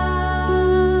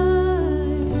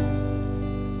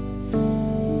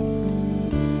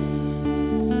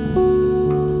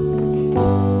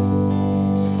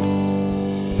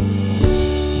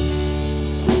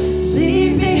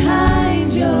Leave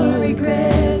behind your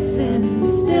regrets and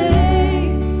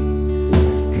mistakes.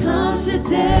 Come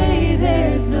today,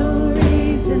 there's no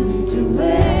reason to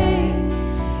wait.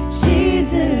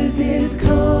 Jesus is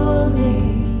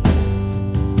calling.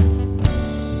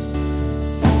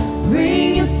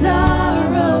 Bring your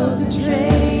sorrows and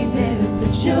trade them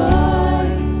for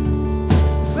joy.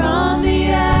 From the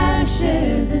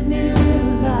ashes, a new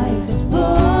life is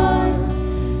born.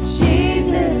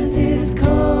 Jesus is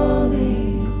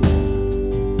calling.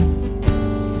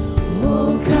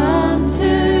 Oh, come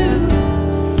to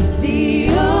the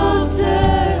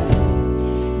altar.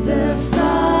 The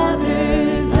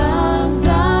Father's arms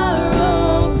are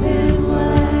open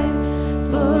wide.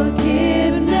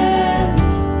 Forgiveness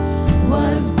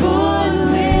was born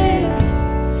with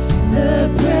the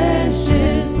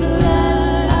precious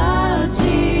blood of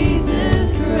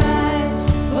Jesus Christ.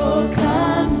 Oh,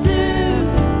 come to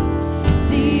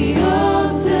the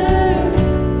altar.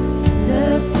 The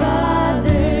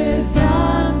Father's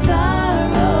arms are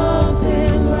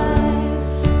open wide.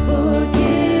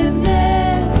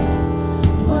 Forgiveness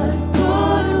was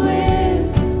born with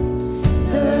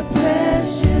the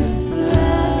precious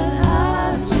blood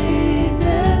of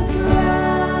Jesus Christ.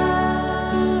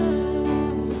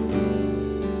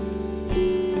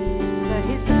 So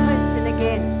here's the question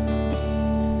again.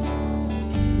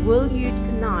 Will you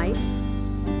tonight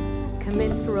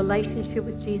commence a relationship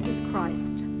with Jesus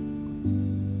Christ?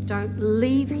 Don't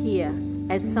leave here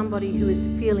as somebody who is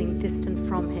feeling distant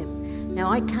from him. Now,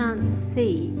 I can't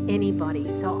see anybody,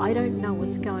 so I don't know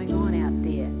what's going on out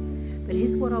there. But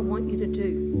here's what I want you to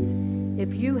do.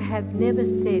 If you have never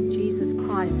said, Jesus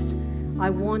Christ, I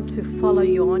want to follow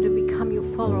you, I want to become your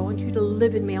follower, I want you to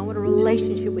live in me, I want a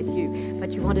relationship with you,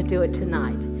 but you want to do it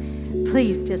tonight,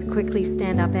 please just quickly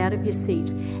stand up out of your seat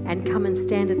and come and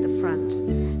stand at the front.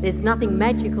 There's nothing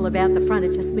magical about the front,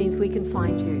 it just means we can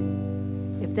find you.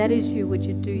 If that is you, would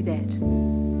you do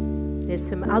that? There's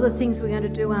some other things we're going to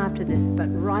do after this, but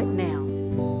right now,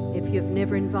 if you've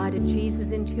never invited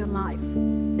Jesus into your life,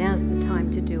 now's the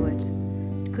time to do it.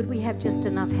 could we have just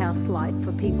enough house light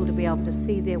for people to be able to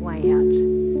see their way out?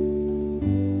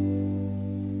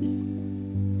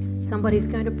 Somebody's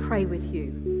going to pray with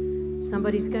you.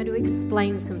 Somebody's going to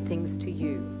explain some things to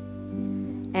you.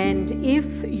 And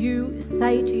if you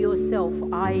say to yourself,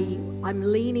 I'm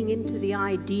leaning into the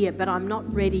idea, but I'm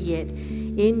not ready yet,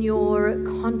 in your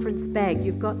conference bag,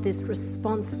 you've got this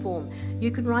response form. You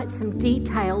can write some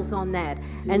details on that,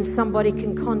 and somebody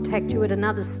can contact you at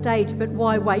another stage, but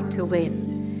why wait till then?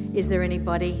 Is there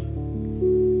anybody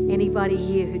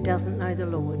here who doesn't know the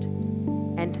Lord?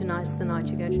 And tonight's the night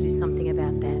you're going to do something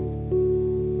about that.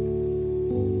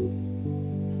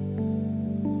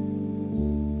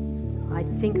 I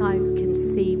think I can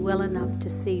see well enough to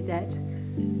see that.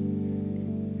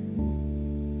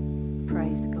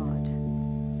 Praise God.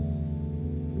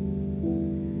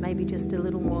 Maybe just a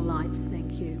little more lights,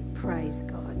 thank you. Praise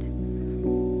God.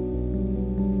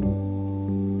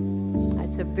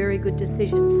 That's a very good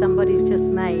decision. Somebody's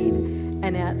just made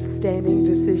an outstanding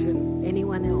decision.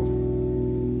 Anyone else?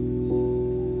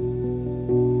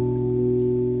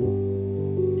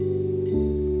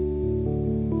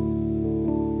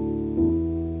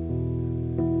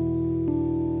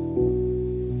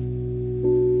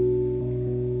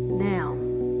 Now,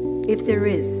 if there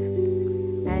is,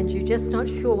 and you're just not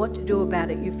sure what to do about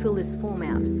it, you fill this form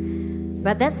out.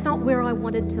 But that's not where I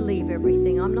wanted to leave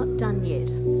everything. I'm not done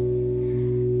yet.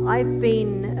 I've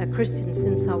been a Christian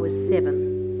since I was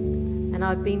 7, and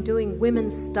I've been doing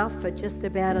women's stuff for just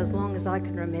about as long as I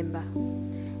can remember.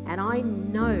 And I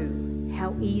know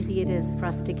how easy it is for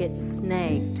us to get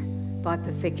snagged by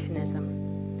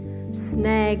perfectionism,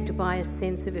 snagged by a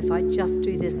sense of if I just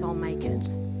do this, I'll make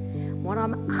it. What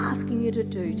I'm asking you to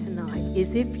do tonight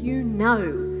is, if you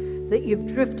know that you've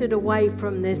drifted away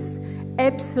from this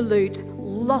absolute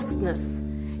lostness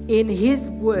in His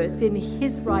worth, in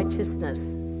His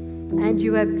righteousness, and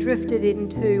you have drifted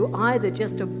into either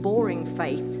just a boring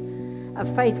faith, a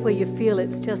faith where you feel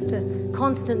it's just a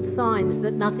constant signs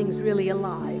that nothing's really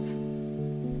alive,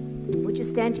 would you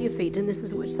stand to your feet? And this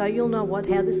is what, so you'll know how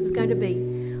this is going to be.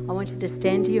 I want you to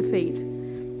stand to your feet,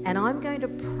 and I'm going to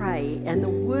pray, and the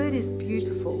word is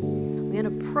beautiful. I'm going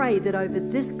to pray that over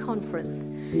this conference,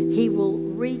 He will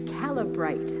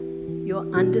recalibrate your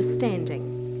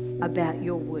understanding about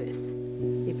your worth.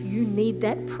 If you need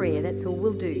that prayer, that's all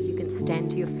we'll do. You can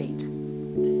stand to your feet.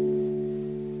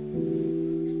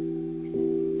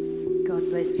 God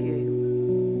bless you.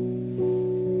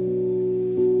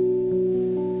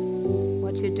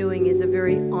 What you're doing is a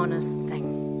very honest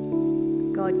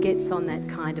thing. God gets on that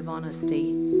kind of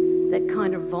honesty, that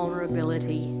kind of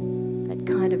vulnerability, that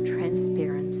kind of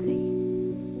transparency.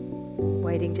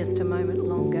 Waiting just a moment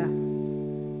longer.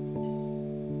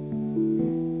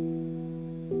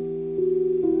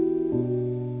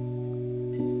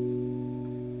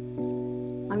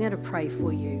 I'm going to pray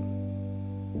for you.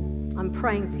 I'm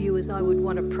praying for you as I would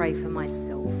want to pray for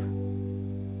myself.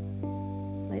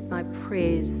 Let my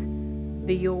prayers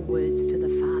be your words to the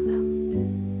Father.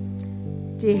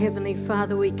 Dear Heavenly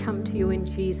Father, we come to you in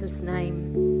Jesus'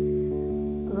 name.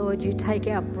 Lord, you take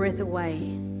our breath away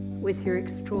with your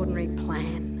extraordinary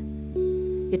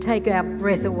plan. You take our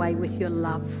breath away with your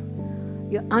love,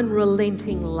 your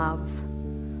unrelenting love,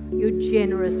 your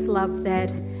generous love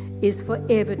that is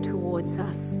forever towards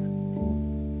us.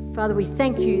 Father, we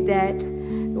thank you that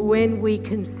when we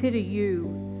consider you,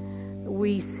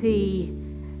 we see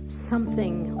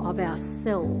something of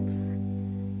ourselves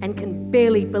and can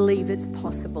barely believe it's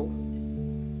possible.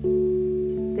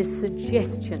 This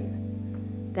suggestion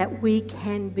that we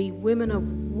can be women of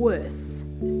worth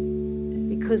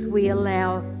because we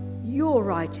allow your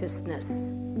righteousness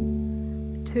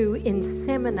to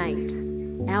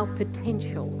inseminate our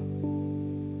potential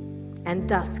and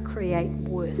thus create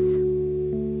worth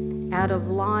out of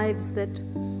lives that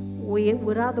we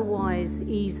would otherwise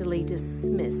easily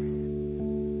dismiss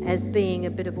as being a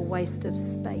bit of a waste of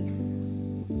space.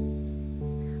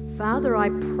 Father, I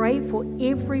pray for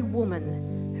every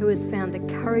woman who has found the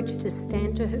courage to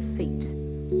stand to her feet.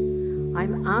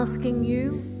 I'm asking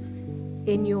you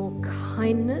in your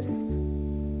kindness,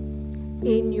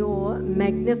 in your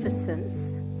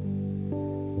magnificence,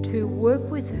 to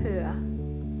work with her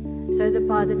so that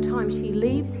by the time she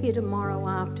leaves here tomorrow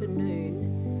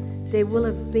afternoon, there will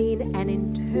have been an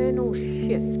internal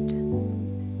shift,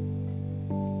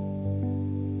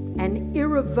 an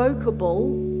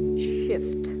irrevocable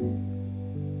shift,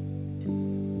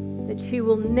 that she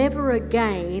will never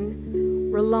again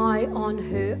rely on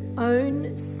her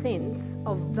own sense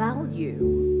of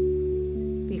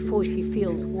value before she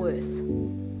feels worth.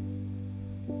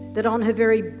 That on her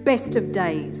very best of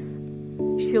days,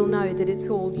 she'll know that it's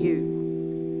all you.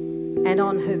 And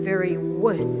on her very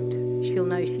worst, she'll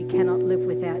know she cannot live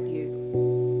without you.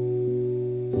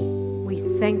 We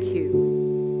thank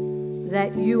you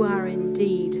that you are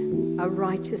indeed a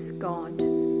righteous God,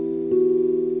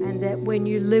 and that when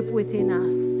you live within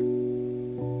us,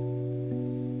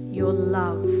 your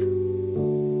love,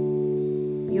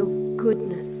 your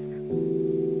goodness,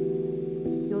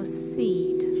 your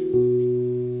seed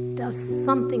does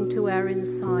something to our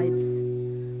insides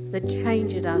that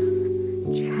changes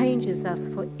us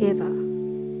forever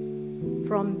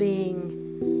from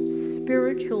being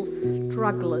spiritual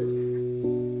strugglers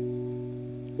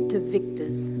to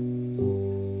victors.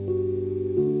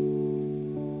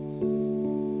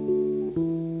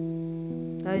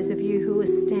 Those of you who are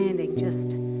standing,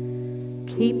 just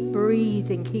keep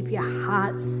breathing, keep your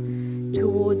hearts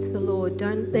towards the Lord.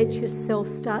 Don't let yourself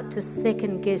start to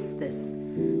second guess this.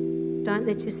 Don't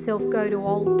let yourself go to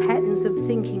old patterns of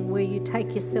thinking where you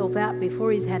take yourself out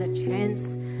before He's had a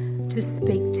chance to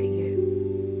speak to you.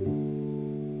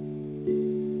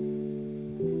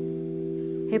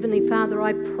 Heavenly Father,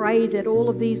 I pray that all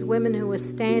of these women who are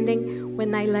standing,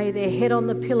 when they lay their head on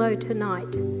the pillow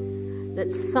tonight,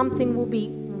 that something will be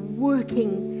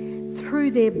working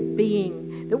through their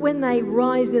being, that when they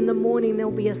rise in the morning,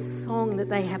 there'll be a song that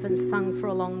they haven't sung for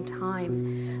a long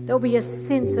time. There'll be a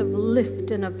sense of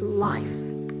lift and of life.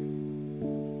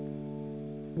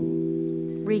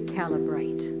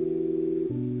 Recalibrate.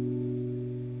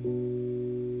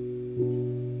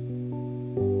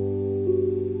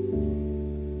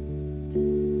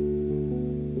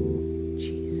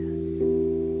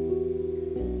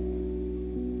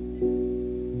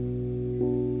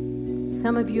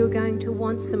 Some of you are going to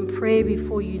want some prayer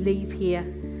before you leave here.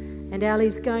 And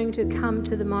Ali's going to come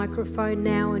to the microphone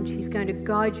now and she's going to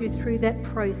guide you through that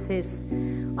process.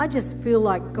 I just feel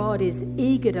like God is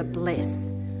eager to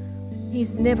bless.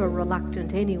 He's never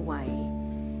reluctant anyway.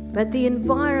 But the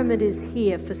environment is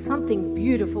here for something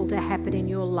beautiful to happen in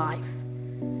your life.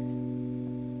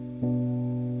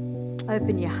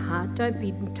 Open your heart. Don't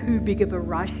be too big of a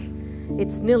rush.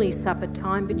 It's nearly supper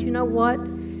time, but you know what?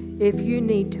 If you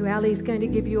need to, Ali's going to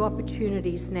give you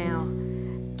opportunities now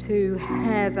to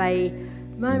have a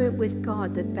moment with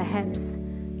God that perhaps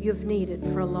you've needed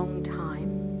for a long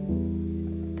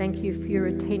time. Thank you for your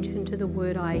attention to the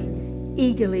word. I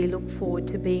eagerly look forward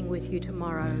to being with you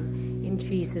tomorrow. In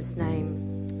Jesus'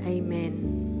 name,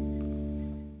 amen.